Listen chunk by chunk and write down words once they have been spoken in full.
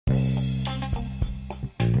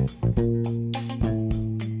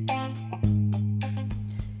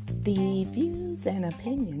The views and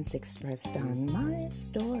opinions expressed on My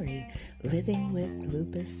Story Living with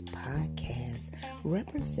Lupus podcast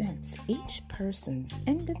represents each person's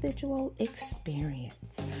individual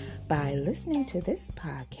experience. By listening to this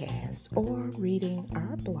podcast or reading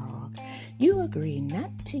our blog, you agree not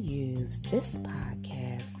to use this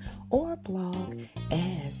podcast or blog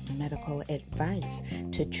as medical advice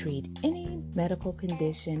to treat any medical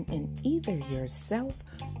condition in either yourself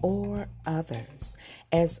or others.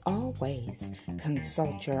 As always,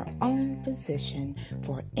 consult your own physician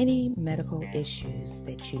for any medical issues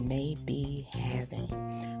that you may be having.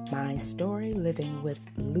 My Story Living with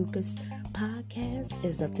Lupus podcast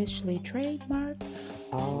is officially trademarked,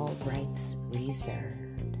 all rights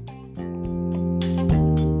reserved.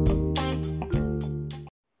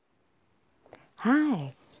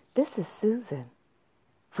 Hi, this is Susan.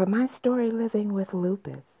 For My Story Living with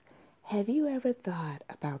Lupus, have you ever thought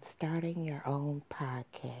about starting your own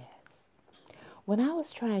podcast? When I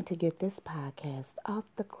was trying to get this podcast off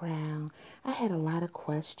the ground, I had a lot of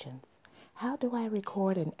questions. How do I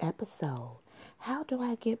record an episode? How do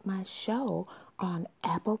I get my show on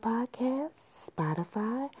Apple Podcasts,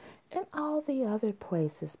 Spotify, and all the other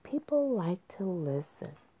places people like to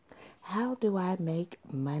listen? How do I make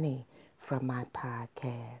money from my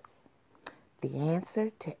podcast? The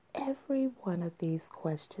answer to every one of these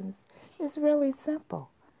questions is really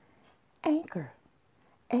simple. Anchor.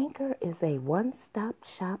 Anchor is a one-stop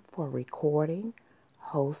shop for recording,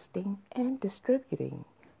 hosting, and distributing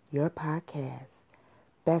your podcast.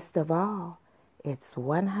 Best of all, it's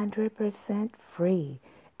 100% free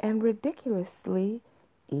and ridiculously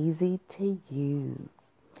easy to use.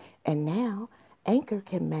 And now, Anchor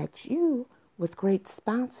can match you with great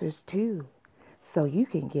sponsors too, so you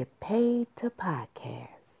can get paid to podcast.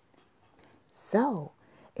 So,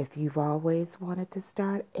 if you've always wanted to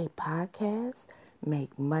start a podcast,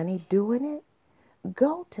 make money doing it,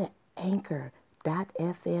 go to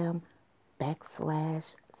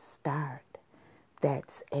anchor.fm/start.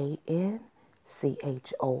 That's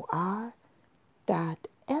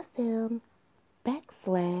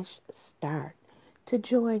ANCHOR.FM/start to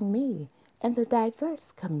join me and the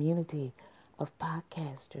diverse community of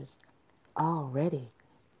podcasters already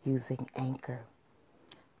using Anchor.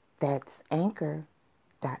 That's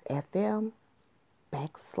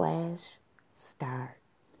anchor.fm/start.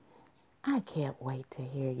 I can't wait to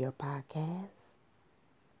hear your podcast.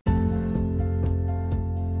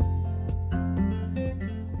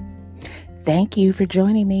 Thank you for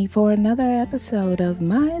joining me for another episode of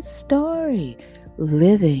My Story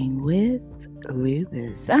Living with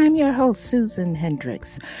Lupus. I'm your host, Susan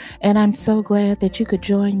Hendricks, and I'm so glad that you could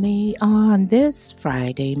join me on this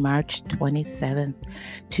Friday, March 27th,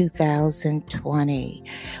 2020.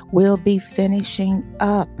 We'll be finishing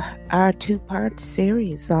up our two-part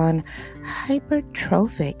series on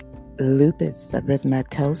hypertrophic lupus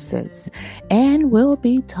erythematosus, and we'll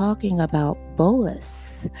be talking about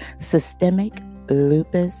Bullous, systemic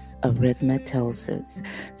lupus erythematosus.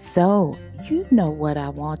 So, you know what I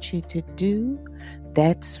want you to do?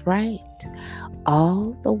 That's right.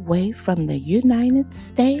 All the way from the United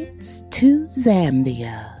States to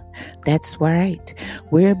Zambia. That's right.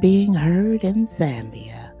 We're being heard in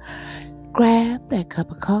Zambia. Grab that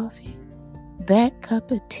cup of coffee, that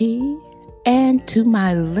cup of tea, and to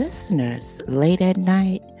my listeners late at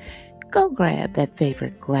night, go grab that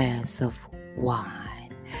favorite glass of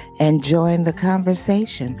wine and join the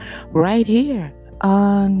conversation right here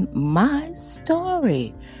on My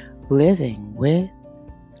Story Living with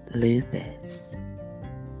Lupus.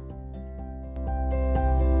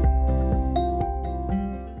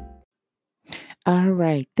 All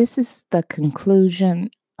right, this is the conclusion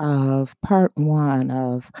of part 1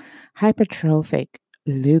 of hypertrophic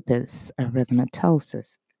lupus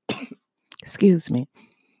erythematosus. Excuse me.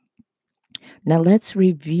 Now let's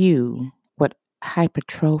review what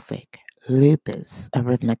hypertrophic lupus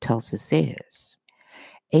erythematosus is.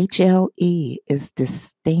 HLE is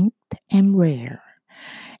distinct and rare.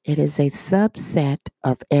 It is a subset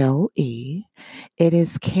of LE. It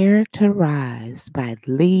is characterized by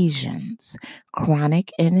lesions,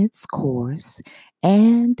 chronic in its course,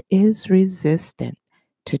 and is resistant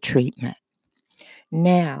to treatment.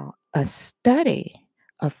 Now, a study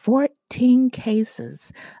of 14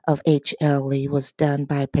 cases of HLE was done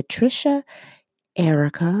by Patricia,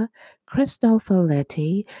 Erica,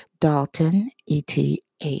 Cristofoletti, Dalton,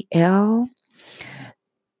 ETAL.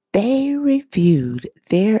 They reviewed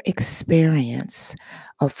their experience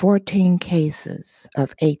of 14 cases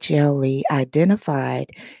of HLE identified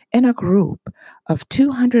in a group of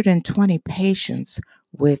 220 patients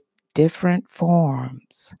with different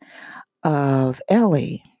forms of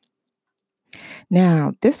LE.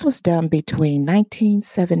 Now, this was done between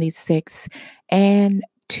 1976 and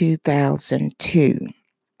 2002.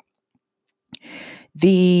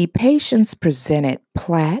 The patients presented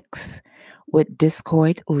plaques with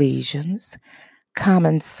discoid lesions.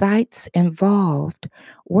 Common sites involved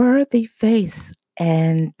were the face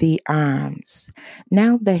and the arms.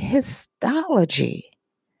 Now, the histology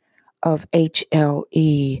of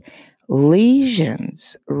HLE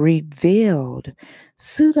lesions revealed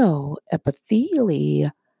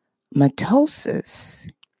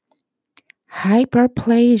pseudoepitheliomatosis,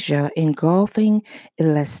 hyperplasia engulfing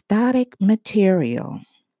elastatic material.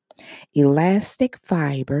 Elastic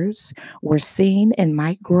fibers were seen in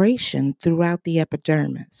migration throughout the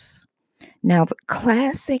epidermis. Now, the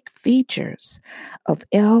classic features of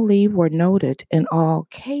LE were noted in all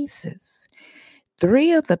cases.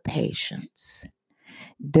 3 of the patients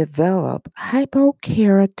developed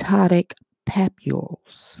hypokeratotic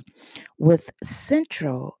papules with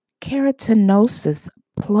central keratinosis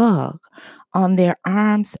plug on their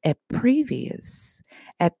arms at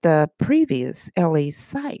the previous LE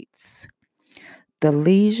sites. The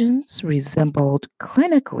lesions resembled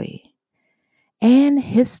clinically and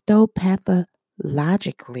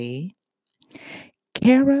histopathologically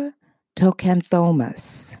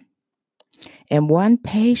keratocanthomas. In one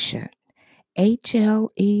patient,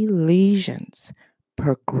 HLE lesions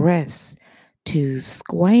progressed to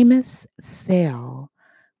squamous cell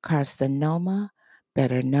carcinoma,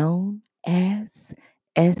 better known as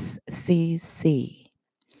SCC,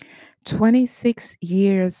 26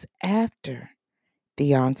 years after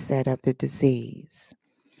the onset of the disease.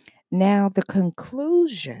 Now, the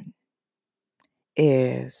conclusion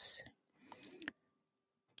is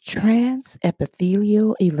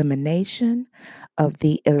transepithelial elimination of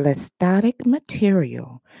the elastatic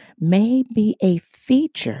material may be a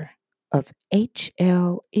feature of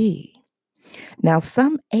HLE. Now,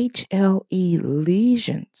 some HLE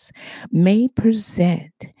lesions may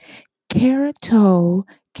present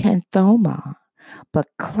keratocanthoma, but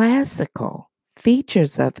classical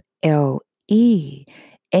features of LE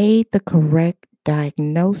aid the correct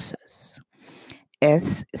diagnosis.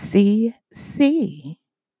 SCC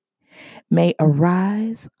may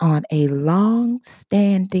arise on a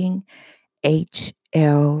long-standing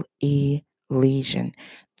HLE lesion.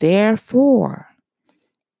 Therefore,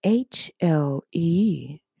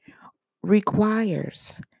 HLE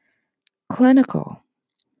requires clinical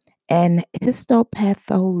and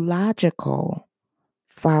histopathological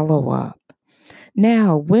follow-up.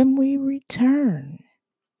 Now, when we return,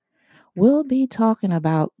 we'll be talking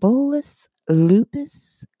about bullous,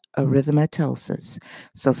 lupus, erythematosus.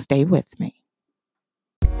 So stay with me.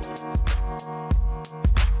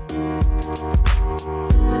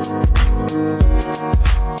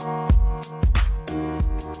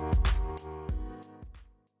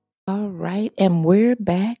 All right, and we're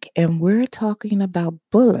back and we're talking about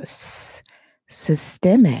bullous,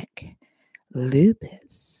 systemic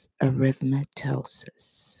lupus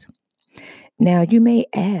erythematosus. Now, you may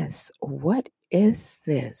ask, what is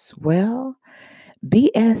this? Well,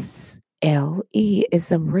 BSLE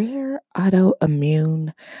is a rare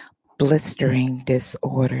autoimmune blistering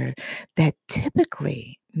disorder that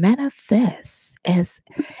typically manifests as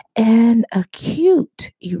an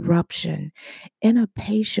acute eruption in a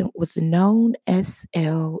patient with known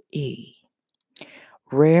SLE.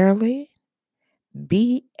 Rarely,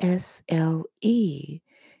 BSLE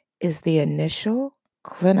is the initial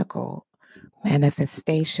clinical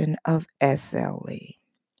manifestation of SLE.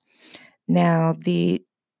 Now, the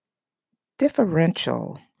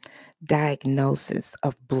differential diagnosis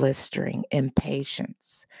of blistering in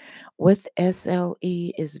patients with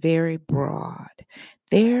SLE is very broad.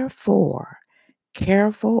 Therefore,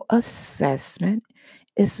 careful assessment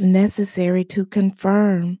is necessary to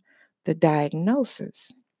confirm the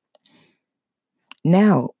diagnosis.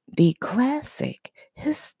 Now, the classic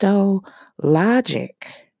histologic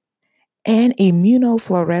and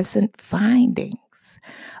immunofluorescent findings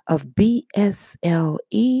of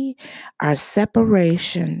BSLE are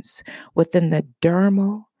separations within the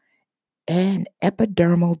dermal and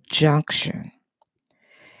epidermal junction,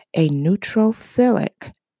 a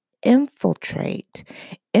neutrophilic infiltrate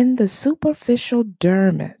in the superficial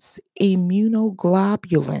dermis,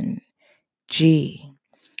 immunoglobulin G,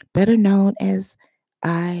 better known as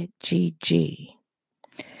IgG.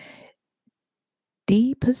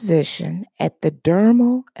 Deposition at the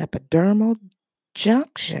dermal epidermal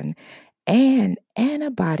junction and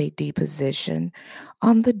antibody deposition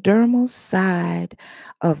on the dermal side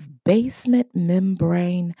of basement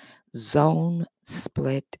membrane zone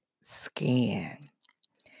split skin.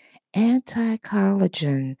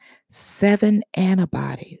 Anti-collagen 7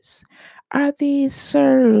 antibodies are the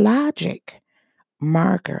serologic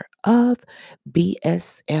marker of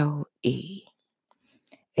BSLE,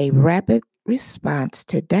 a rapid response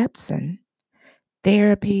to Depsin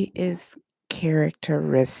therapy is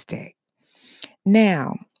characteristic.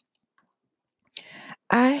 Now,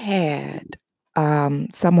 I had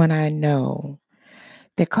someone I know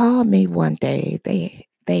that called me one day.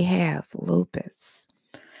 They have lupus,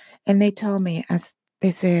 and they told me,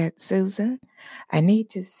 they said, Susan, I need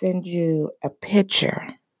to send you a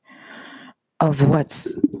picture of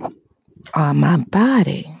what's on my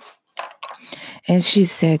body. And she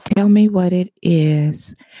said, tell me what it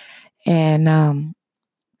is. And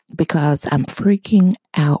because I'm freaking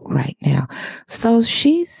out right now. So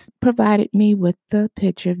she's provided me with the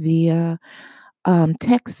picture via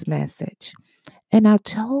text message. And I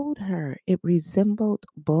told her it resembled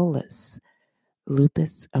Bullous,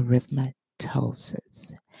 lupus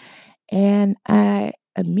erythematosus. And I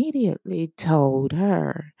immediately told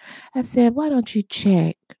her, I said, why don't you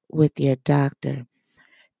check with your doctor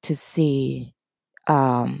to see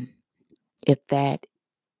if that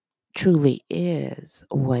truly is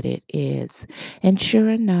what it is. And sure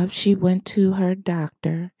enough, she went to her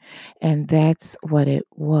doctor, and that's what it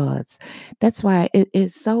was. That's why it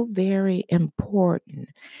is so very important.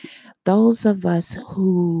 Those of us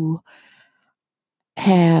who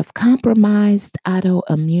have compromised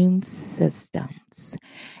autoimmune systems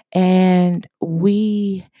and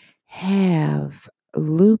we have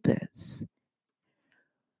lupus,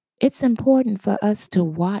 it's important for us to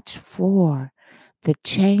watch for the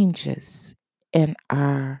changes in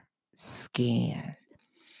our skin.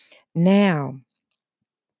 Now,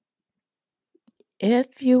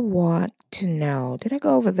 if you want to know, did I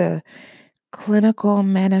go over the clinical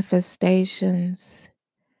manifestations?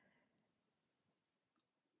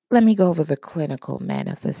 Let me go over the clinical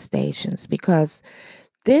manifestations because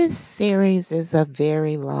this series is a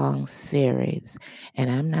very long series,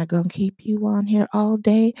 and I'm not going to keep you on here all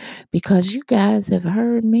day because you guys have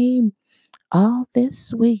heard me all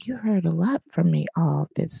this week. You heard a lot from me all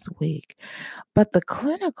this week. But the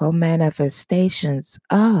clinical manifestations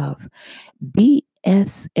of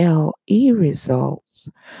BSLE results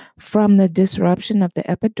from the disruption of the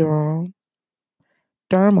epidermal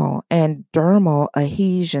and dermal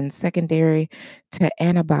adhesion secondary to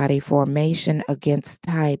antibody formation against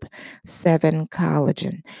type 7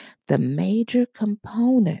 collagen, the major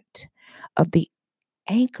component of the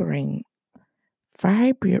anchoring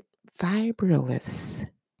fibrillus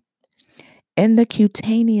in the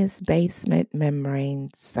cutaneous basement membrane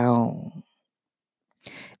zone.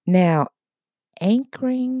 Now,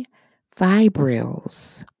 anchoring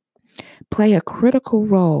fibrils play a critical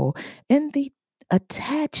role in the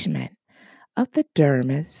attachment of the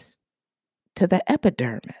dermis to the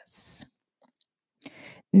epidermis.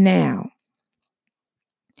 Now,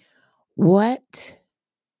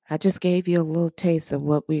 I just gave you a little taste of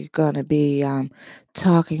what we're going to be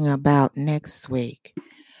talking about next week.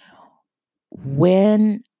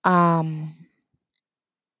 When I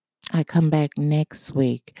come back next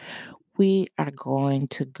week, we are going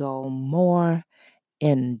to go more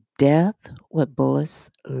in depth with bullous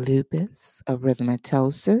lupus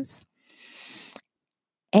erythematosus.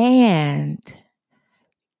 And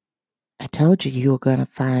I told you were going to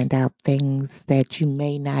find out things that you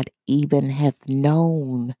may not even have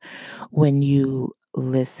known when you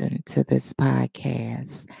listen to this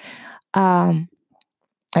podcast.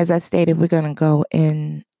 As I stated, we're going to go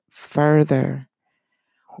in further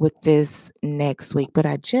with this next week, but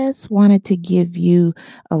I just wanted to give you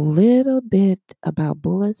a little bit about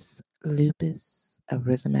bullous lupus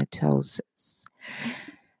erythematosus.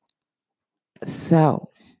 So,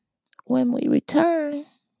 when we return,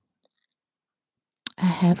 I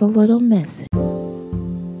have a little message.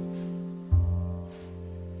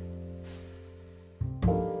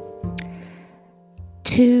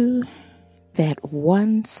 To that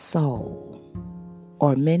one soul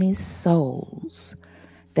or many souls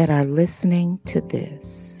that are listening to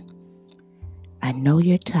this, I know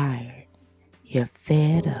you're tired, you're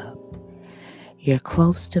fed up, you're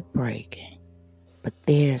close to breaking, but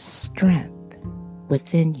there's strength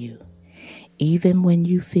within you. Even when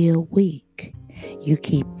you feel weak, you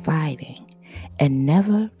keep fighting and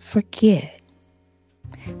never forget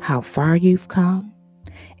how far you've come,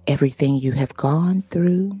 everything you have gone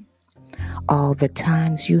through, all the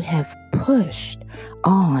times you have pushed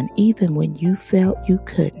on even when you felt you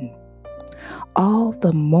couldn't, All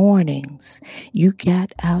the mornings you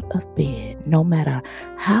got out of bed, no matter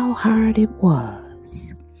how hard it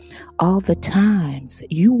was. All the times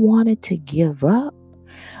you wanted to give up,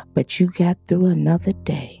 but you got through another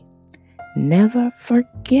day. Never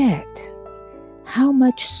forget how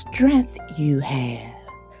much strength you have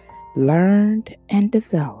learned and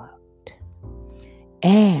developed.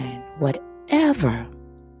 And whatever,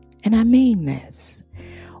 and I mean this,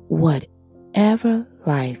 whatever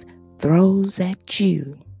life throws at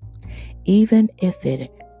you, even if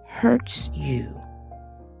it hurts you,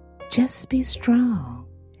 just be strong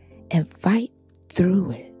and fight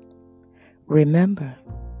through it. Remember,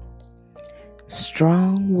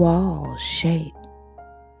 strong walls shake,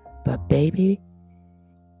 but baby,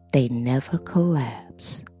 they never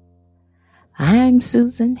collapse. I'm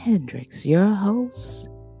Susan Hendricks, your host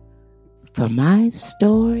for my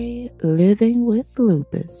story, Living with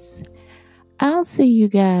Lupus. I'll see you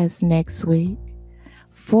guys next week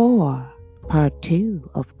for part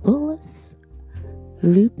 2 of Bullous,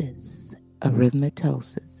 Lupus,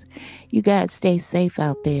 Erythematosus. You guys stay safe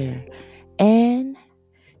out there. And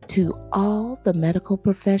to all the medical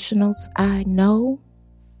professionals I know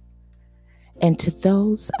and to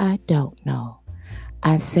those I don't know,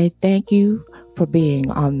 I say thank you for being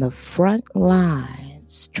on the front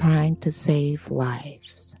lines trying to save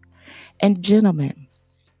lives. And gentlemen,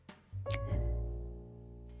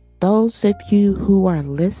 those of you who are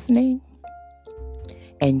listening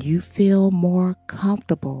and you feel more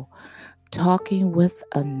comfortable talking with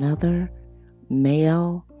another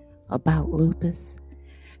male about lupus,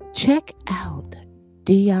 check out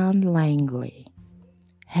Dion Langley,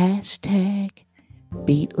 #BeatLupus.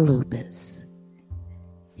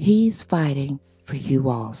 He's fighting for you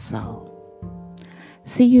also.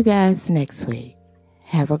 See you guys next week.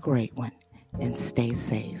 Have a great one and stay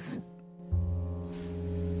safe.